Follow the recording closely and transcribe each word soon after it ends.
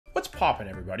poppin',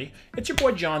 everybody? It's your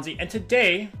boy Johnsy, and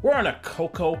today we're on a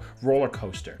cocoa roller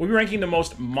coaster. We'll be ranking the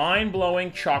most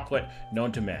mind-blowing chocolate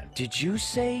known to man. Did you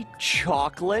say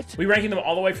chocolate? We're ranking them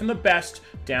all the way from the best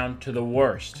down to the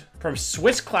worst. From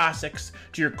Swiss classics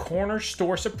to your corner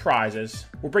store surprises,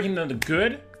 we're breaking down the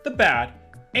good, the bad,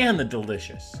 and the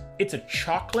delicious. It's a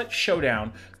chocolate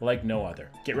showdown like no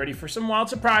other. Get ready for some wild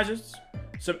surprises,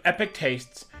 some epic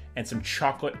tastes, and some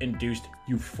chocolate-induced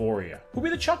euphoria. Who'll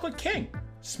be the chocolate king?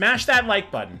 Smash that like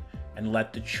button and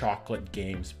let the chocolate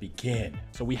games begin.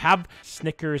 So we have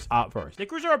Snickers up first.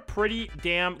 Snickers are a pretty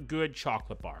damn good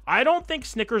chocolate bar. I don't think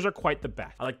Snickers are quite the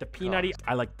best. I like the peanutty,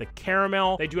 I like the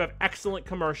caramel. They do have excellent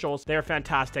commercials. They're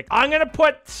fantastic. I'm gonna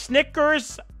put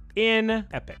Snickers in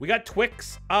epic. We got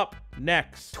Twix up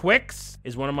next. Twix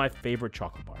is one of my favorite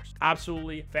chocolate bars.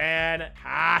 Absolutely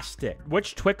fantastic.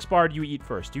 Which Twix bar do you eat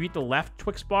first? Do you eat the left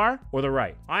Twix bar or the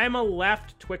right? I am a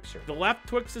left Twixer. The left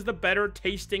Twix is the better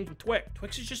tasting Twix.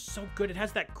 Twix is just so good. It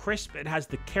has that crisp. It has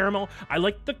the caramel. I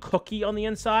like the cookie on the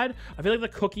inside. I feel like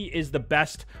the cookie is the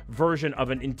best version of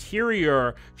an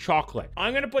interior chocolate.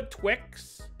 I'm gonna put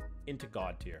Twix into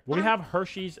God tier. We have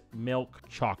Hershey's milk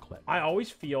chocolate. I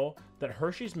always feel that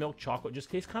Hershey's milk chocolate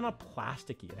just tastes kind of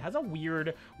plasticky. It has a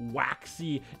weird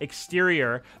waxy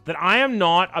exterior that I am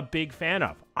not a big fan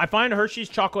of. I find Hershey's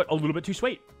chocolate a little bit too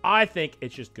sweet. I think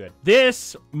it's just good.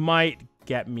 This might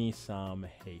get me some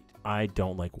hate. I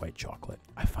don't like white chocolate.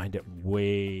 I find it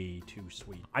way too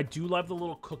sweet. I do love the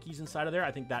little cookies inside of there.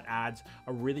 I think that adds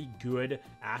a really good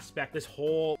aspect. This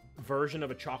whole version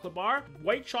of a chocolate bar.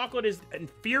 White chocolate is an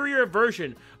inferior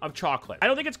version of chocolate. I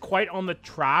don't think it's quite on the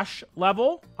trash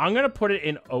level. I'm gonna put it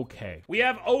in okay. We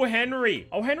have O. Henry.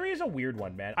 O. Henry is a weird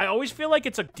one, man. I always feel like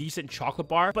it's a decent chocolate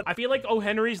bar, but I feel like O.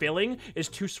 Henry's filling is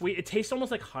too sweet. It tastes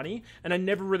almost like honey, and I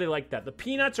never really like that. The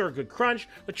peanuts are a good crunch.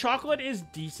 The chocolate is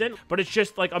decent, but it's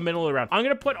just like a middle of the round. I'm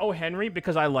gonna put O. Henry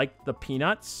because I like the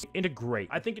peanuts into great.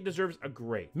 I think it deserves a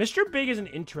great. Mr. Big is an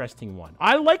interesting one.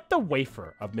 I like the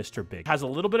wafer of Mr. Big. It has a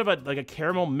little bit of a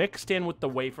caramel mixed in with the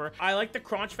wafer. I like the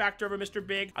crunch factor of a Mr.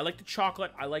 Big. I like the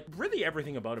chocolate. I like really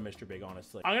everything about a Mr. Big,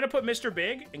 honestly. I'm gonna put Mr.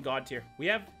 Big in God tier. We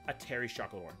have a Terry's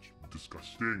chocolate orange.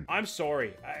 Disgusting. I'm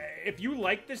sorry. If you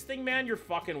like this thing, man, you're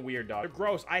fucking weird, dog. They're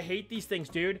gross. I hate these things,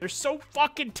 dude. They're so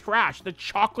fucking trash. The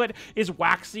chocolate is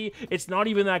waxy. It's not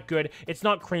even that good. It's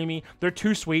not creamy. They're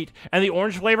too sweet. And the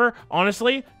orange flavor,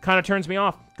 honestly, kind of turns me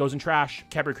off. Goes in trash.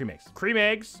 Cadbury cream eggs. Cream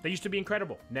eggs, they used to be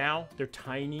incredible. Now they're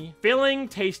tiny. Filling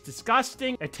tastes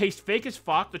disgusting. It tastes fake as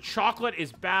fuck. The chocolate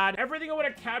is bad. Everything about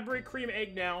a Cadbury cream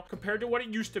egg now, compared to what it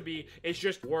used to be, is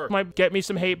just worse. Might get me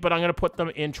some hate, but I'm gonna put them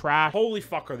in trash. Holy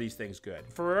fuck, are these things good.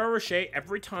 Ferrero Rocher,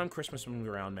 every time Christmas comes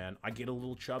around, man, I get a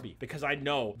little chubby because I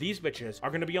know these bitches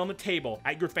are gonna be on the table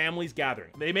at your family's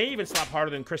gathering. They may even slap harder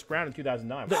than Chris Brown in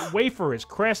 2009. The wafer is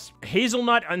crisp.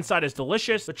 Hazelnut inside is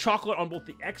delicious. The chocolate on both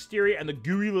the exterior and the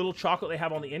gooey little chocolate they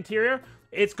have on the interior,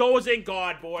 it goes in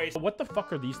God, boys. What the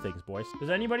fuck are these things, boys? Does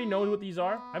anybody know what these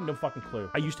are? I have no fucking clue.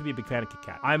 I used to be a big fan of Kit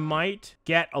Kat. I might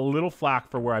get a little flack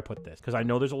for where I put this because I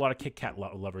know there's a lot of Kit Kat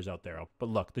lovers out there. But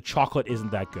look, the chocolate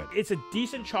isn't that good. It's a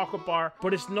decent chocolate bar,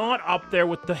 but it's not up there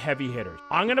with the heavy hitters.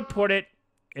 I'm gonna put it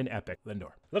in epic.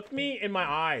 Lindor. Look me in my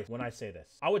eyes when I say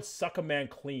this. I would suck a man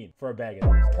clean for a bag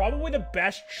of these. Probably the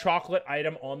best chocolate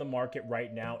item on the market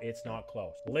right now. It's not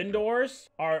close. Lindors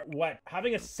are what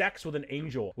having a sex with an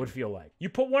angel would feel like. You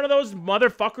put one of those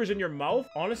motherfuckers in your mouth.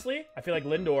 Honestly, I feel like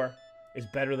Lindor is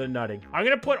better than nutting. I'm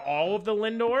gonna put all of the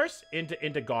Lindors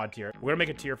into God tier. We're gonna make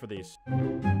a tier for these.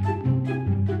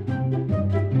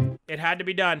 It had to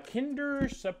be done. Kinder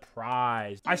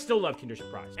Surprise. I still love Kinder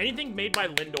Surprise. Anything made by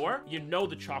Lindor, you know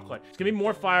the chocolate. It's gonna be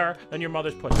more fire than your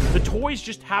mother's pussy. The toys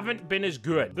just haven't been as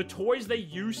good. The toys they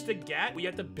used to get, we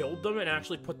had to build them and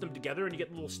actually put them together and you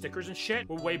get little stickers and shit,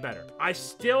 were way better. I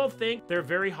still think they're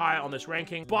very high on this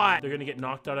ranking, but they're gonna get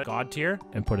knocked out of God tier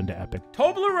and put into epic.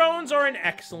 Toblerones are an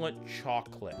excellent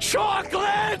chocolate.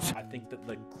 Chocolate! I think that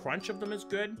the crunch of them is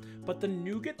good, but the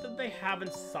nougat that they have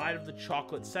inside of the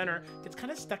chocolate center gets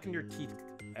kind of stuck in your teeth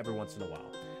every once in a while.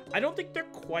 I don't think they're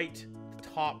quite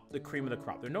top the cream of the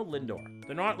crop. They're no Lindor.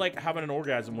 They're not like having an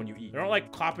orgasm when you eat. They're not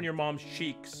like clapping your mom's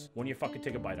cheeks when you fucking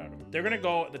take a bite out of them. They're gonna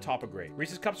go at the top of grade.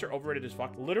 Reese's Cups are overrated as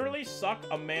fuck. Literally suck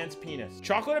a man's penis.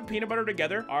 Chocolate and peanut butter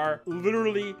together are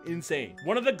literally insane.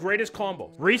 One of the greatest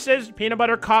combos. Reese's peanut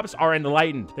butter cups are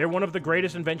enlightened. They're one of the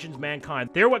greatest inventions of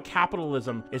mankind. They're what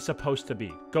capitalism is supposed to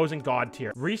be. Goes in God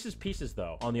tier. Reese's Pieces,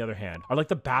 though, on the other hand, are like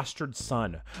the bastard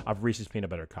son of Reese's peanut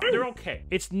butter cup. They're okay.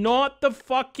 It's not the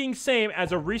fucking same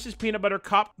as a Reese's peanut butter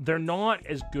cup. They're not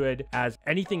as good as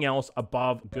anything else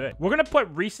above good. We're gonna put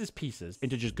Reese's Pieces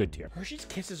into just good tier. Hershey's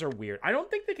Kisses are weird. I don't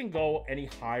think they can go any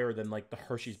higher than like the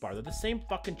Hershey's bar. They're the same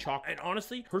fucking chocolate. And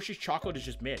honestly, Hershey's chocolate is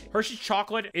just mid. Hershey's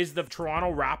chocolate is the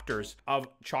Toronto Raptors of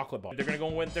chocolate bar. They're gonna go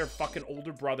with their fucking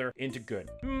older brother into good.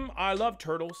 I love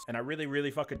turtles, and I really,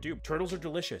 really fucking do. Turtles are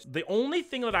delicious. The only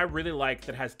thing that I really like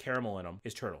that has caramel in them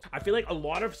is turtles. I feel like a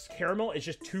lot of caramel is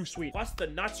just too sweet. Plus, the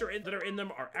nuts that are in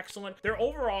them are excellent. They're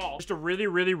overall just a really,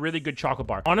 really, really good chocolate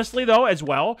bar. Honestly, though, as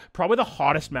well, probably the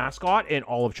hottest mascot in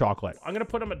all of chocolate. I'm gonna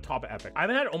put them at top of Epic. I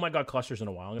haven't had Oh My God clusters in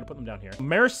a while. I'm gonna put them down here.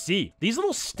 Merci. These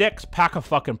little sticks pack a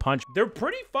fucking punch. They're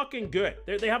pretty fucking good.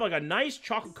 They have like a nice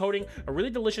chocolate coating, a really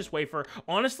delicious wafer.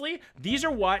 Honestly, these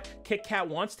are what Kit Kat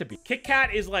wants to be. Kit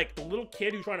Kat is like the little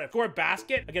kid who's trying to score a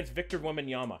basket against Victor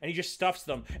Wembanyama, and he just stuffs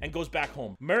them and goes back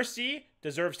home. Merci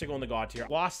deserves to go in the God tier.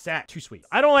 Glossette, too sweet.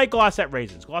 I don't like Glossette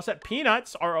raisins. Glossette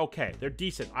peanuts are okay. They're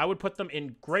decent. I would put them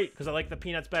in great because I like the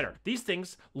peanuts better. These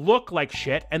things look like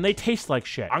shit and they taste like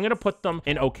shit. I'm gonna put them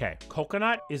in okay.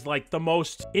 Coconut is like the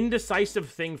most indecisive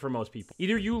thing for most people.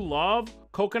 Either you love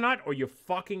coconut or you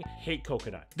fucking hate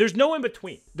coconut. There's no in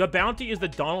between. The Bounty is the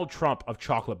Donald Trump of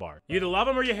chocolate bars. You either love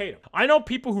them or you hate them. I know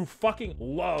people who fucking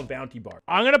love Bounty bars.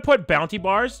 I'm gonna put Bounty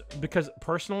bars because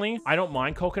personally, I don't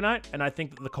mind coconut and I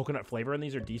think that the coconut flavor in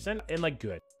these are decent and like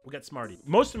good. We got Smarties.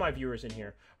 Most of my viewers in here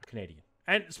are Canadian.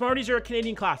 And Smarties are a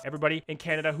Canadian class. Everybody in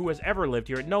Canada who has ever lived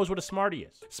here knows what a Smartie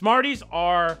is. Smarties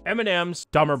are M&M's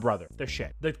dumber brother. They're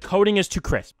shit. The coating is too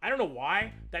crisp. I don't know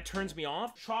why that turns me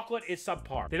off. Chocolate is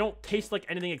subpar. They don't taste like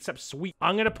anything except sweet.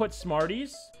 I'm gonna put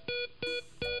Smarties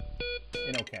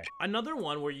in okay. Another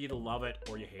one where you either love it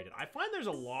or you hate it. I find there's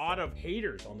a lot of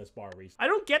haters on this bar recently. I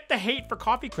don't get the hate for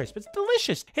Coffee Crisp. It's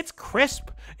delicious. It's crisp.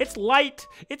 It's light.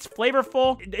 It's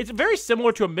flavorful. It's very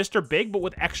similar to a Mr. Big, but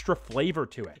with extra flavor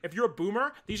to it. If you're a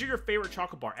boomer, these are your favorite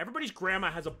chocolate bar. Everybody's grandma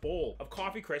has a bowl of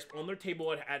Coffee Crisp on their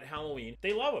table at Halloween.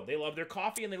 They love them. They love their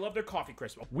coffee and they love their Coffee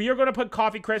Crisp. We are going to put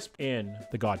Coffee Crisp in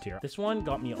the God tier. This one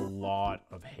got me a lot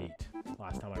of hate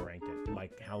last time I ranked it in my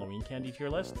Halloween candy tier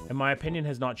list. And my opinion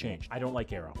has not changed. I don't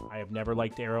like Aero. I have never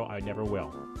liked Aero. I never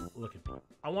will. Look at me.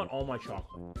 I want all my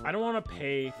chocolate. I don't want to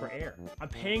pay for air. I'm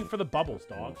paying for the bubbles,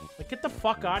 dog. Like, get the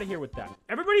fuck out of here with that.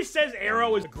 Everybody says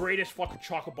Aero is the greatest fucking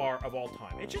chocolate bar of all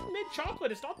time. It's just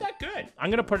mid-chocolate. It's not that good. I'm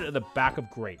gonna put it at the back of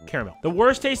great. Caramel. The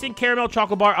worst tasting caramel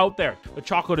chocolate bar out there. The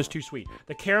chocolate is too sweet.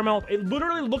 The caramel, it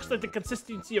literally looks like the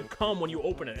consistency of cum when you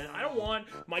open it. And I don't want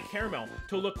my caramel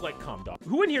to look like cum, dog.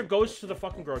 Who in here goes to the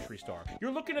fucking grocery store?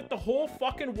 You're looking at the whole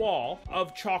fucking wall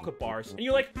of chocolate bars and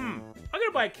you're like, I'm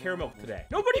gonna buy a caramel today.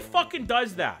 Nobody fucking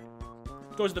does that.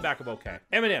 Goes to the back of okay.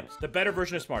 M&M's, the better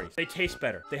version of Smarties. They taste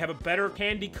better. They have a better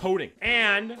candy coating.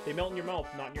 And they melt in your mouth,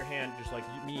 not in your hand, just like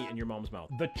me in your mom's mouth.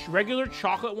 The regular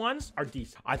chocolate ones are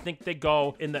decent. I think they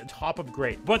go in the top of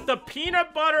great. But the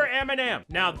peanut butter M&M,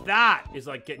 now that is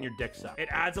like getting your dick sucked. It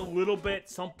adds a little bit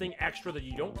something extra that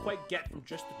you don't quite get from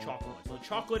just the chocolate ones. So the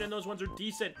chocolate in those ones are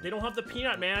decent. They don't have the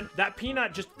peanut, man. That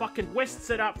peanut just fucking twists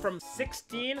it up from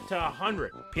 16 to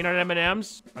 100. Peanut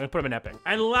M&M's, I'm gonna put them in epic.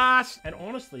 And last, and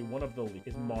honestly, one of the least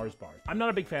is Mars bars. I'm not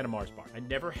a big fan of Mars bars. I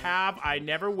never have. I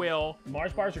never will.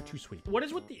 Mars bars are too sweet. What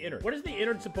is with the innard? What is the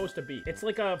innard supposed to be? It's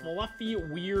like a fluffy,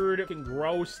 weird, and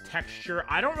gross texture.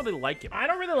 I don't really like it. I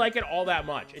don't really like it all that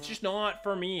much. It's just not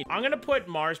for me. I'm gonna put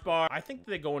Mars bar. I think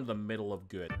they go into the middle of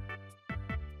good.